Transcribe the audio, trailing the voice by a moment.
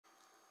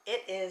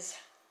It is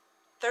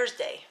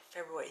Thursday,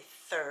 February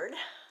 3rd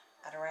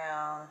at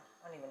around,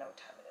 I don't even know what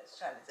time it is.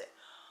 What time is it?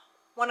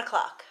 1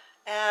 o'clock.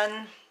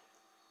 And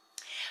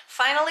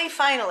finally,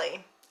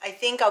 I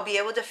think I'll be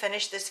able to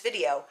finish this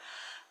video.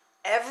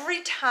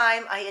 Every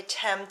time I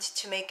attempt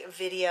to make a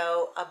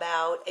video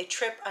about a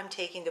trip I'm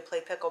taking to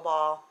play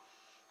pickleball,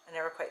 I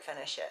never quite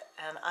finish it.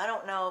 And I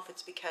don't know if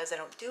it's because I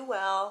don't do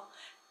well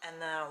and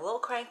then I'm a little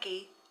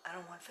cranky. I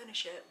don't want to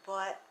finish it,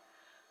 but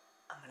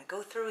I'm going to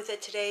go through with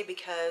it today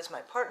because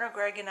my partner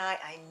Greg and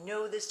I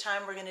know this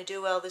time we're going to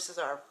do well. This is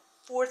our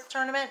 4th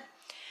tournament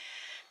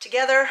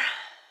together.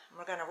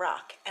 We're going to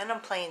rock. And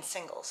I'm playing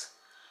singles.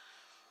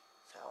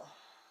 So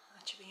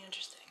that should be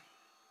interesting.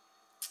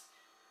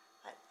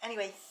 But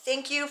anyway,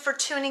 thank you for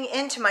tuning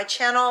in to my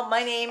channel.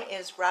 My name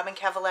is Robyn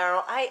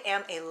Cavallaro. I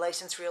am a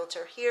licensed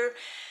realtor here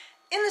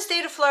in the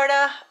state of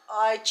Florida.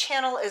 Our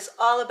channel is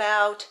all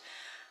about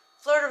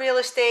Florida real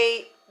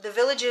estate, the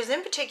villages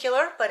in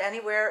particular, but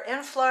anywhere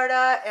in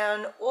Florida,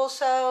 and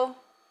also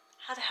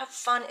how to have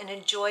fun and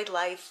enjoy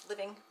life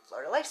living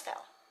Florida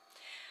lifestyle.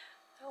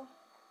 So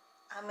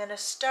I'm going to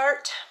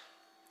start.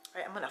 All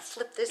right, I'm going to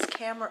flip this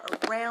camera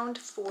around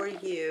for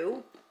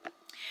you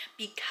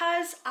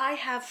because I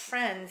have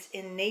friends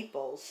in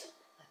Naples.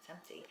 That's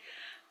empty.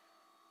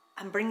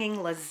 I'm bringing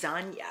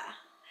lasagna.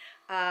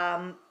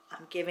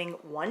 I'm giving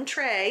one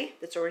tray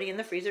that's already in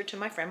the freezer to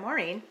my friend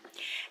Maureen,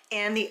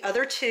 and the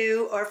other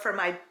 2 are for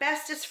my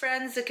bestest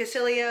friends, the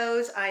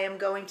Casilios. I am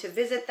going to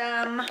visit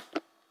them,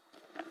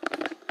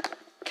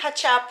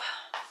 catch up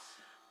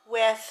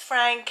with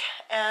Frank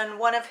and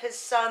one of his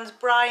sons,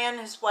 Brian,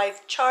 his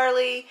wife,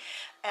 Charlie,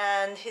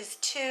 and his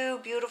 2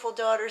 beautiful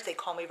daughters. They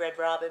call me Red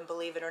Robyn,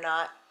 believe it or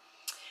not.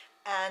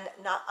 And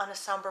not on a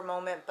somber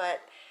moment,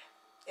 but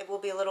it will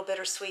be a little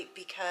bittersweet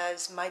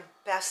because my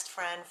best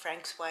friend,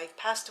 Frank's wife,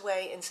 passed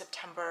away in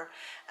September,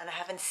 and I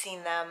haven't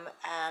seen them,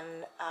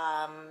 and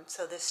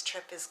so this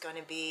trip is going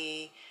to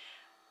be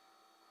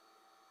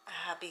a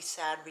happy,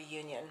 sad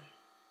reunion.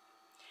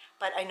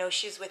 But I know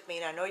she's with me,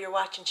 and I know you're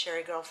watching,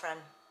 Cherry Girlfriend.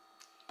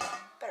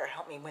 Better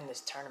help me win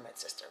this tournament,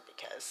 sister,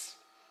 because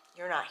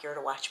you're not here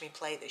to watch me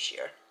play this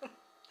year.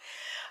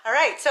 All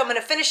right, so I'm going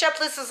to finish up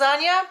this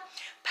lasagna,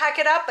 pack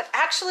it up, but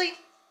actually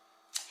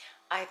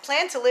I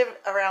plan to leave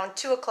around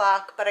 2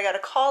 o'clock, but I got a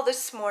call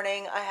this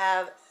morning. I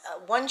have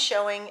one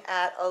showing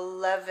at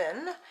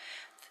 11,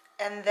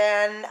 and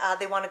then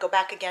they want to go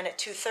back again at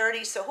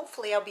 2:30, so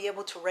hopefully I'll be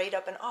able to write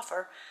up an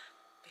offer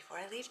before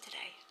I leave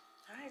today.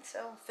 All right,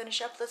 so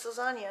finish up this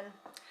lasagna and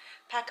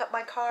pack up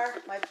my car.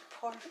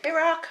 Hey,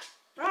 Rock,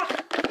 where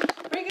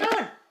are you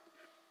going?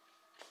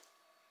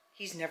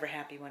 He's never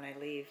happy when I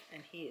leave,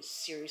 and he is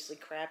seriously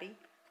crabby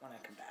when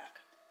I come back.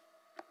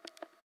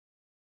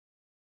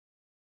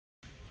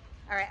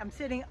 All right, I'm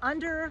sitting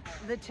under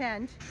the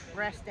tent,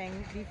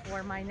 resting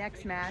before my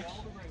next match.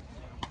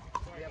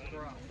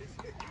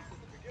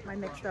 My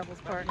mixed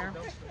doubles partner.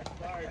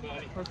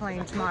 We're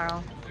playing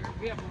tomorrow.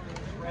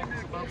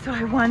 So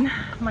I won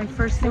my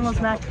first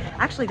singles match.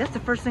 Actually, that's the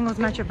first singles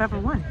match I've ever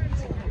won.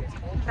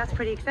 That's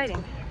pretty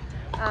exciting.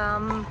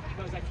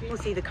 We'll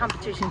see, the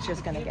competition's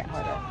just gonna get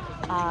harder.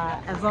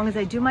 As long as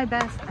I do my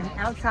best, I'm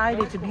outside.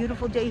 It's a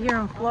beautiful day here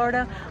in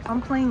Florida.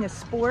 I'm playing a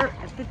sport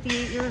at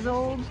 58 years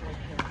old.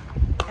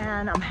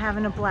 And I'm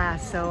having a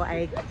blast, so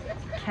I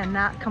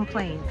cannot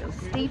complain. So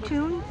stay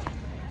tuned.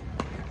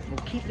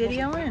 We'll keep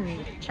videoing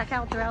and check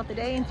out throughout the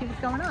day and see what's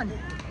going on.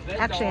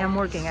 Actually, I'm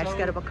working. I just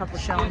got up a couple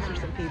showings for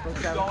some people,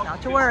 so not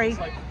to worry.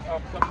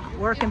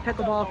 Work and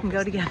pickleball can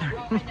go together.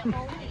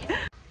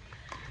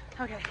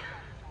 Okay.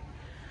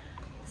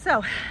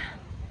 So,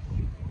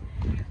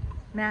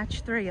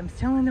 match 3. I'm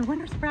still in the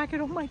winner's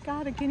bracket. Oh my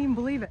God, I can't even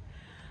believe it.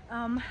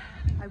 I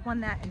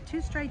won that in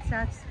 2 straight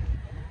sets.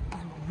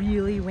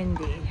 Really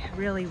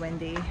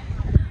windy,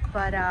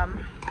 but at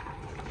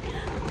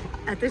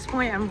this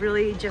point I'm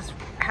really just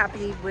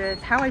happy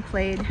with how I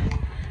played,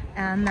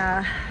 and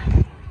I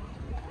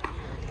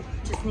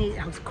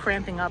was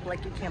cramping up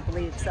like you can't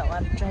believe, so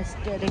I'm just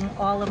getting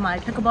all of my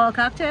pickleball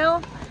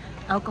cocktail,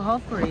 alcohol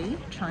free,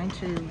 trying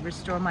to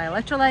restore my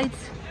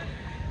electrolytes,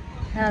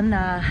 and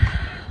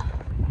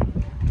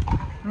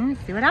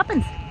see what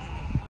happens.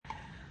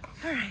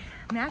 All right,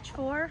 match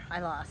 4, I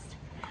lost.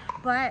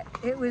 But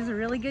it was a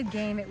really good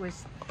game. It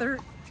was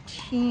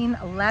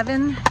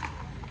 13-11,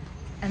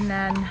 and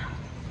then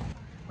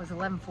it was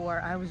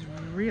 11-4. I was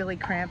really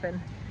cramping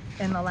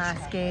in the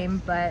last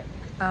game, but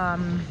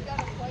I'm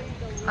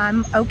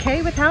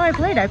okay with how I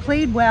played. I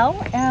played well,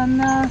 and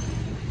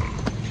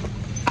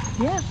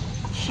yeah,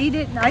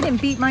 I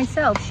didn't beat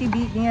myself. She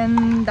beat me,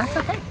 and that's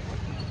okay.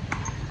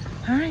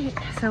 All right,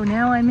 so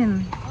now I'm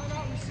in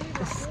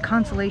this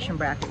consolation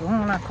bracket. We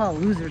won't not call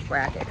it loser's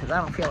bracket because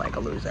I don't feel like a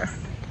loser.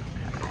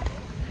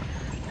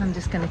 I'm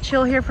just gonna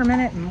chill here for a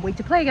minute and wait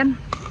to play again.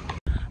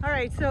 All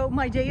right, so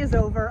my day is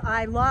over.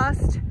 I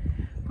lost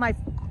my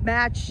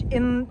match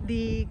in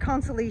the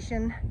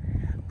consolation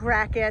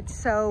bracket,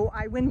 so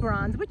I win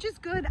bronze, which is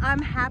good. I'm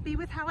happy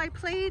with how I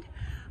played.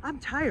 I'm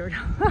tired.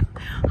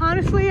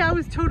 Honestly, I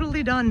was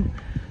totally done.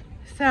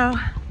 So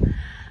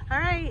All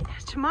right,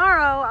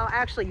 tomorrow I'll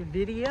actually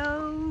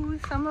video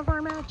some of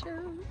our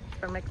matches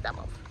for mixed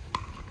doubles.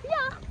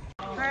 Yeah.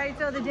 All right,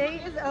 so the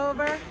day is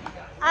over.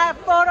 I have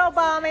photo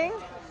bombing.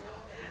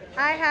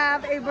 I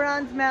have a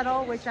bronze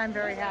medal, which I'm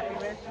very happy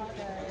with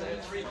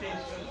because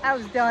I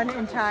was done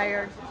and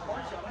tired.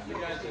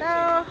 So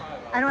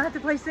I don't have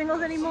to play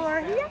singles anymore.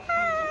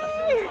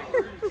 Yay!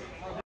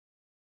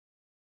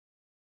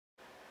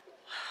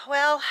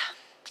 Well,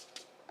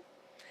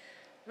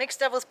 mixed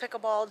doubles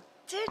pickleball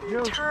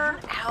didn't turn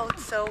out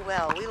so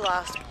well. We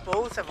lost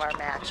both of our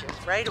matches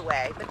right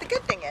away. But the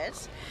good thing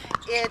is,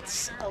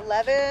 it's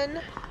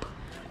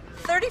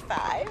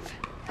 11:35.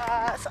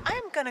 So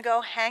I'm gonna go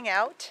hang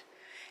out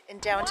in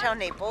downtown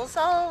Naples.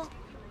 I'll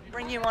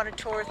bring you on a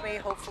tour with me,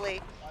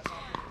 hopefully.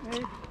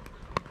 I'm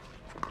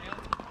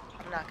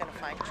not gonna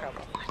find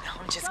trouble. No,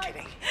 I'm just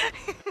kidding.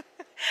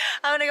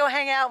 I'm gonna go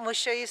hang out and we'll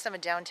show you some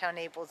of downtown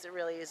Naples. It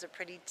really is a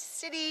pretty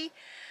city.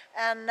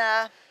 And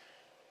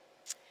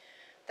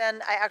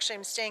then I actually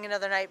am staying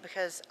another night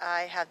because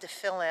I have to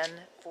fill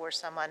in for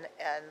someone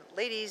and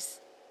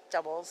ladies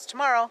doubles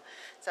tomorrow.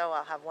 So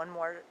I'll have one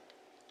more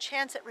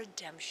chance at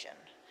redemption.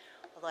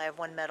 Although I have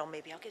one medal,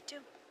 maybe I'll get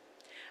two.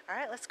 All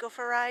right, let's go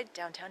for a ride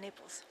downtown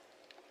Naples.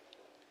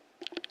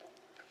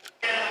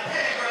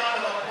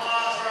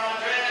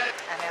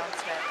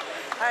 Announcement.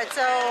 All right,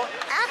 so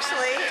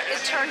actually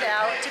it turned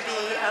out to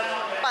be a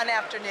fun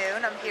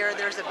afternoon. I'm here,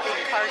 there's a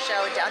big car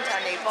show in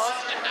downtown Naples.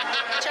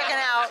 Checking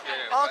out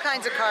all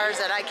kinds of cars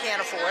that I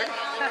can't afford.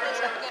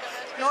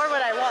 Nor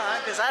would I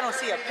want, because I don't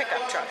see a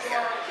pickup truck here.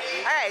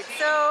 All right,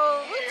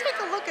 so let's take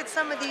a look at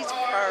some of these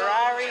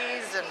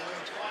Ferraris, and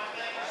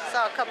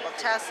saw a couple of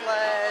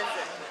Teslas,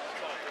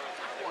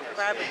 and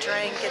grab a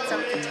drink, get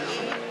something to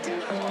eat.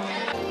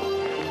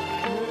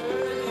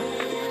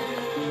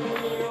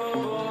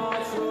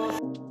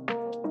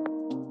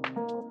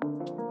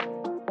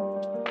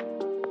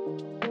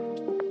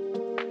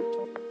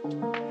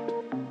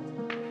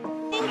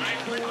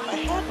 I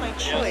had my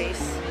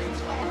choice.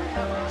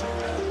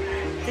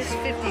 This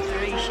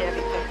 53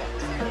 Chevy pickup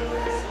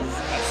is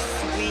a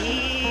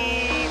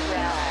sweet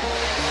ride.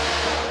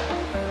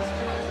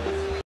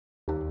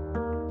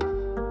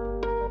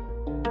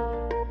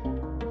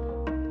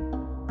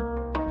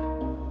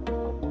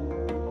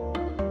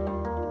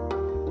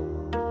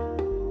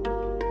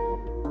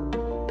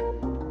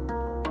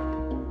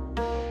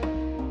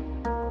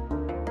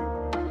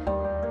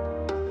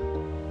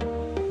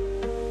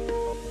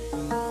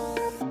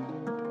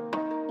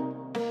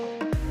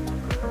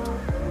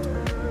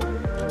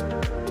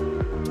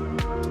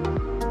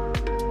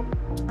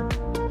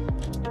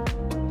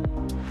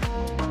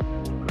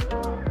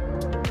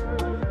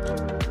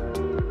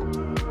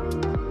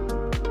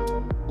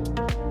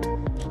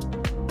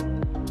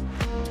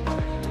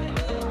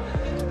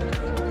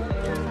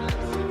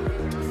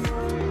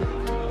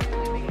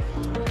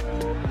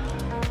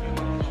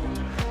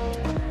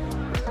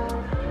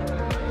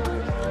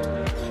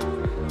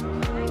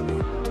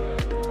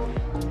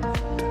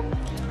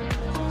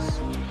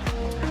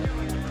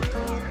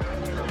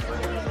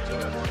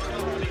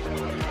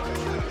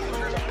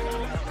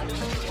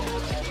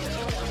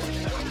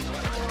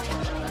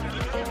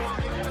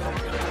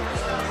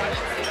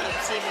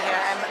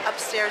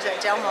 Upstairs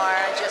at Del Mar.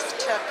 I just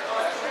took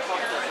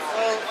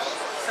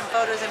some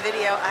photos and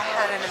video. I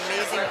had an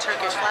amazing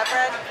Turkish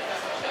flatbread.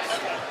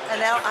 And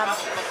now I'm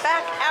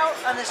back out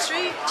on the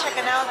street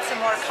checking out some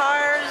more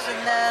cars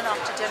and then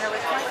off to dinner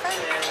with my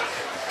friends.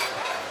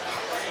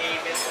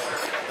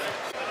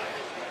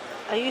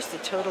 I used to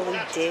totally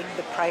dig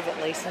the private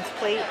license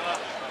plate,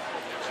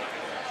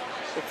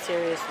 but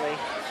seriously,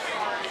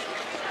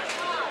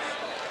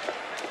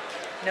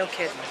 no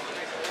kidding.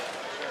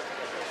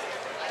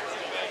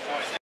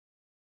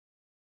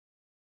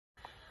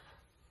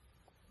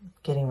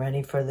 Getting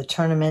ready for the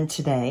tournament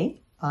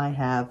today. I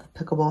have a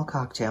pickleball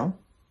cocktail,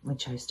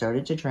 which I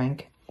started to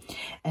drink.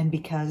 And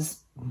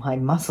because my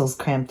muscles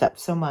cramped up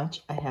so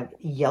much, I have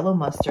yellow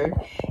mustard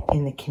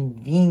in the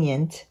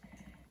convenient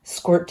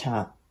squirt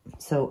top.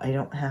 So I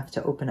don't have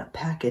to open up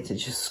packets. I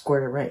just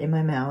squirt it right in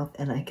my mouth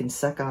and I can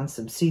suck on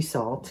some sea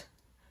salt.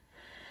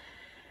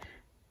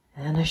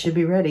 And I should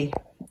be ready.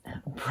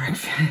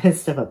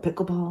 Breakfast of a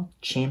pickleball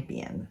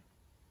champion.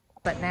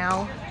 But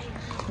now,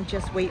 we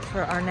just wait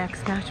for our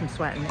next match. I'm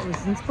sweating. It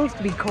wasn't supposed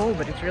to be cold,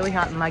 but it's really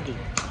hot and muggy.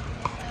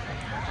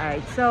 All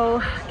right,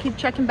 so keep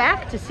checking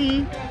back to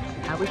see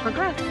how we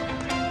progress. All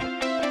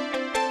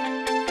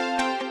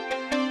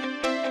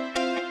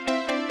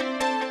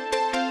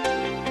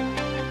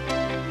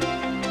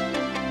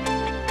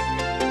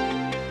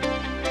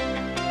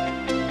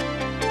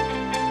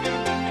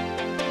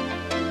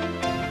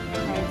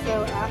right,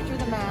 so after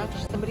the match,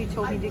 somebody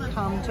told me to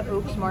come to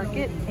Oaks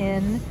Market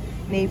in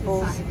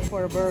Naples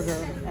for a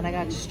burger, and I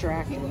got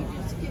distracted.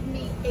 Just give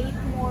me 8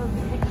 more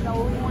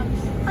cannoli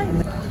ones.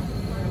 I'm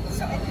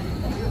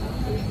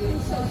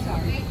so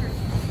sorry.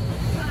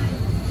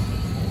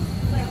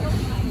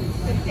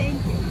 Thank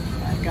you.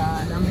 Oh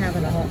God, I'm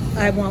having a whole.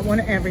 I want one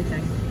of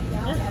everything,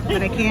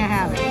 but I can't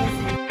have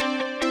it.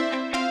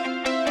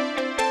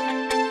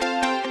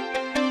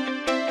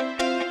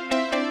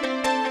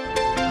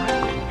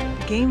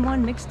 Game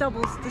 1 mixed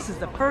doubles. This is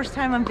the first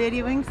time I'm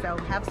videoing, so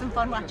have some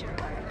fun watching.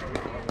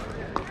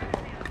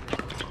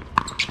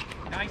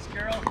 Nice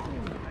girl.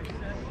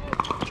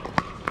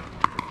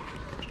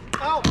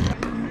 Oh!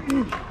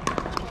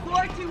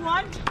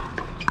 4-2-1.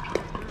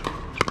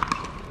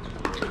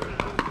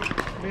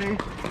 Me.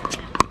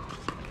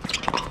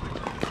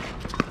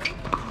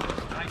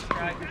 Nice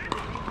try.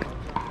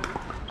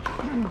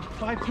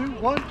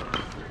 5-2-1.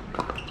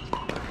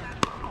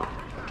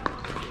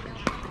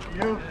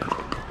 You.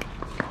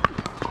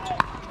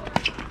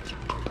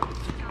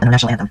 And the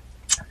national anthem.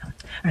 All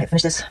right,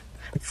 finish this.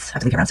 It's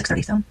have to leave here around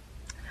 6:30. So, all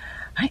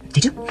right,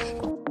 D2.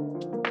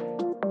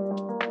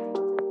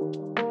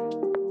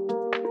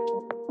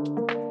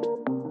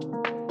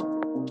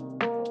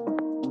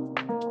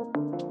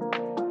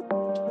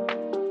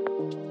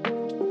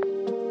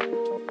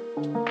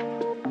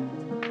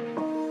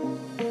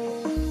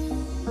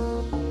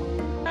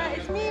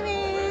 It's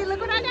Mimi.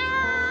 Look what I got!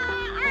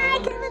 I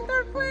came in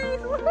 3rd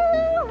place.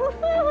 Woohoo!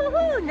 Woohoo!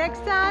 Woohoo!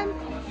 Next time,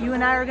 you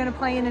and I are going to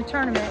play in a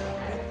tournament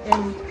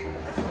in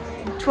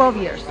 12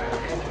 years.